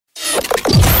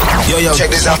Yo, check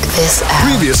this out.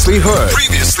 Previously heard.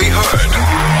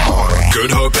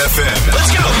 Good Hope FM.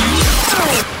 Let's go.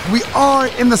 We are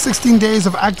in the 16 days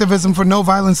of activism for no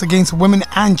violence against women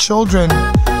and children.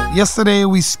 Yesterday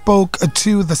we spoke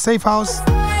to the Safe House.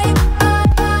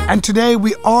 And today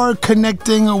we are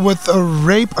connecting with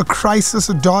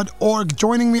rapecrisis.org.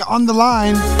 Joining me on the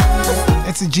line,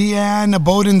 it's Jeanne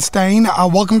Bodenstein.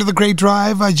 Welcome to the Great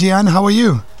Drive. Jeanne, how are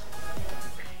you?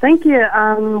 Thank you.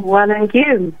 Well, thank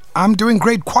you. I'm doing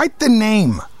great. Quite the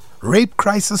name.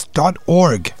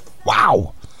 Rapecrisis.org.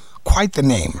 Wow. Quite the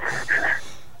name.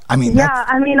 I mean,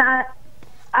 I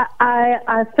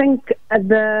think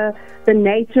the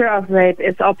nature of rape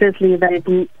is obviously that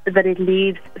it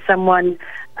leaves someone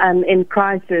in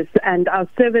crisis, and our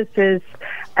services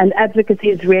and advocacy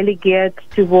is really geared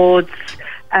towards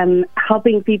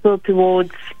helping people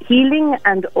towards healing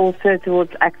and also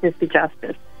towards access to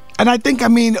justice. And I think,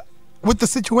 with the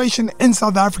situation in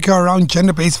South Africa around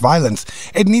gender-based violence,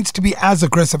 it needs to be as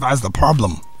aggressive as the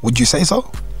problem. Would you say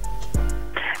so?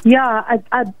 Yeah,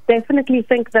 I definitely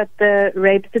think that the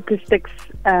rape statistics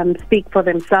speak for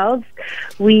themselves.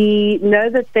 We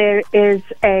know that there is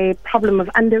a problem of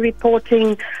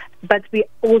underreporting, but we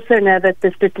also know that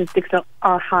the statistics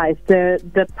are high.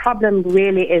 The problem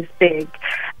really is big.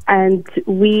 And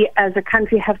we as a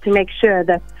country have to make sure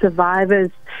that survivors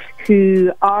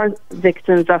who are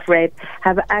victims of rape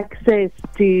have access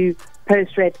to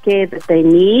post-rape care that they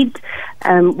need,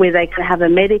 where they can have a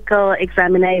medical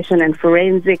examination and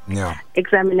forensic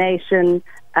examination,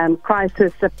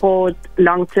 crisis support,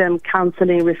 long-term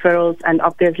counselling referrals, and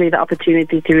obviously the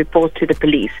opportunity to report to the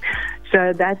police.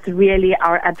 So that's really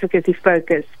our advocacy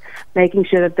focus, making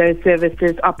sure that those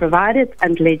services are provided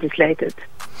and legislated.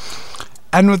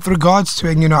 And with regards to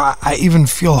it, I even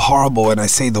feel horrible when I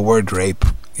say the word rape.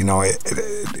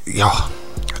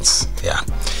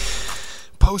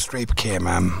 Post-rape care,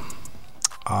 ma'am.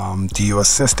 Do you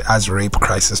assist as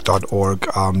rapecrisis.org?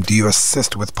 Do you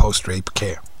assist with post-rape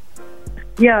care?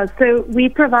 Yeah, so we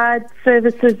provide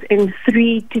services in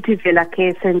 3 Tutuvela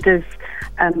care centers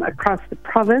across the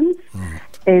province,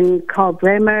 in Karl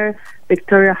Bremer,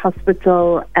 Victoria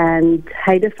Hospital, and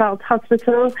Heideveld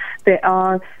Hospital. There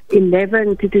are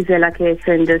 11 Tutuvela care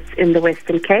centers in the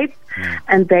Western Cape,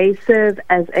 and they serve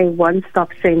as a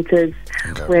one-stop centers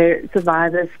where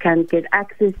survivors can get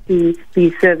access to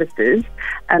these services.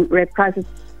 Rape Crisis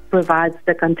provides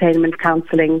the containment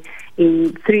counselling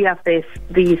in 3 of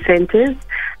these centers,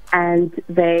 and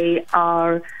they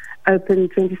are open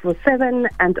 24/7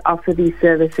 and offer these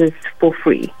services for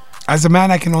free. As a man,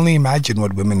 I can only imagine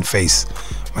what women face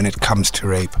when it comes to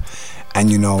rape. And,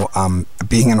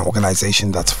 being an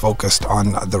organization that's focused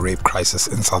on the rape crisis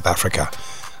in South Africa,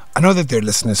 I know that there are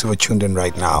listeners who are tuned in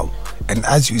right now. And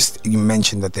as you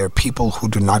mentioned that there are people who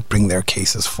do not bring their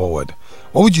cases forward.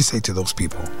 What would you say to those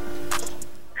people?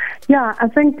 Yeah, I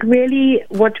think really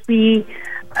what we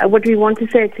want to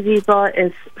say to people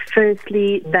is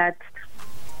firstly that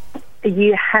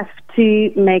you have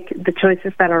to make the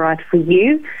choices that are right for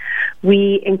you.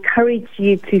 We encourage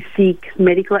you to seek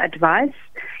medical advice,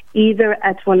 either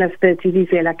at one of the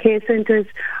Tutuvela care centers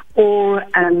or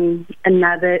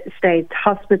another state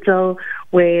hospital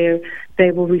where they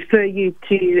will refer you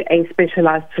to a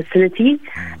specialized facility.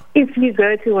 If you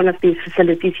go to one of these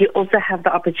facilities, you also have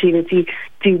the opportunity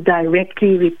to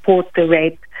directly report the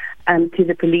rape to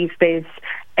the police. There's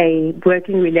a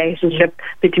working relationship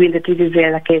between the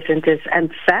Tutuvela care centers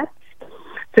and SAT.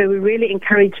 So we really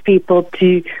encourage people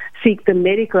to seek the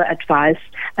medical advice,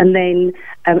 and then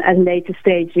at a later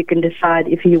stage you can decide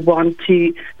if you want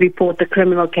to report the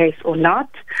criminal case or not.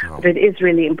 But it is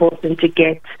really important to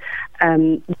get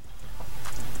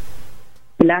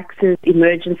laxes,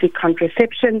 emergency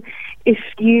contraception. If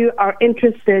you are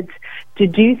interested to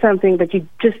do something but you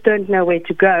just don't know where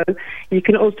to go, you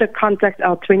can also contact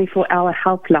our 24-hour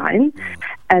helpline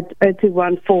at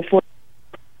 02144.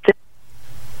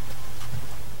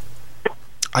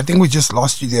 I think we just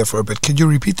lost you there for a bit. Could you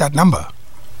repeat that number?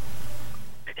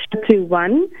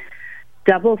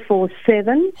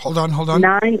 21447. Hold on.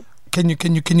 Can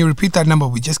you repeat that number?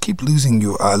 We just keep losing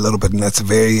you a little bit, and that's a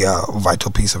very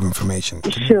vital piece of information.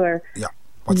 Sure. Yeah.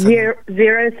 What's that?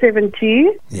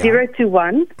 072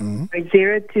 021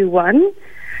 021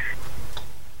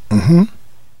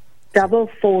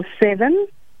 447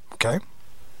 Okay.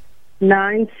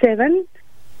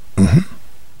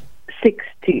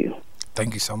 9762.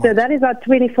 Thank you so much. So that is our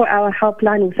 24-hour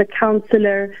helpline with a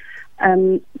counselor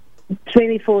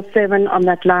 24/7 on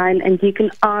that line, and you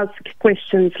can ask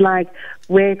questions like,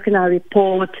 where can I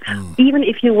report? Even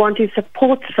if you want to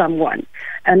support someone,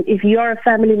 if you are a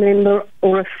family member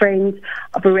or a friend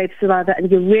of a rape survivor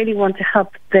and you really want to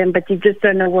help them but you just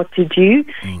don't know what to do,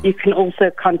 you can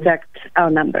also contact our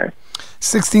number.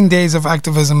 16 days of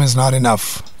activism is not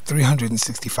enough.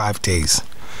 365 days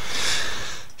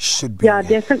should be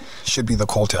the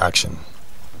call to action.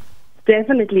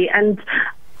 Definitely. And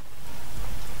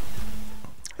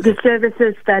the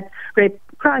services that Rape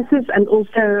Crisis and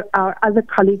also our other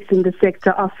colleagues in the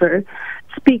sector offer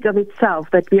speak of itself,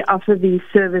 that we offer these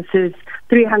services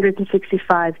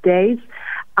 365 days.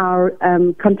 Our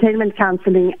containment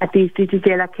counselling at these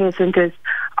Dituzela care centres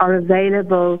are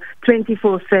available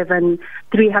 24/7,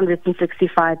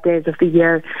 365 days of the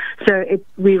year. So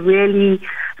we really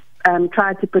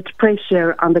try to put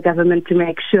pressure on the government to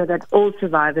make sure that all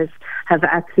survivors have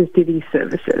access to these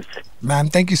services. Ma'am,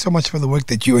 thank you so much for the work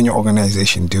that you and your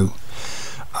organization do.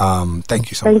 Thank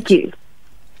you so much. Thank you.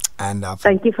 And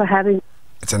thank you for having me.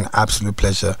 It's an absolute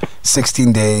pleasure.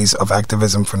 16 days of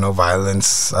activism for no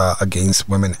violence against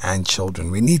women and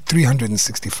children. We need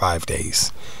 365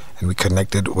 days. And we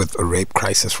connected with a rape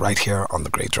crisis right here on the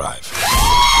Great Drive.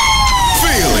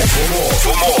 Feel it.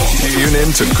 For more, tune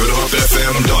in to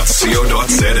goodhopefm.co.za.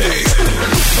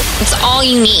 It's all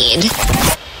you need.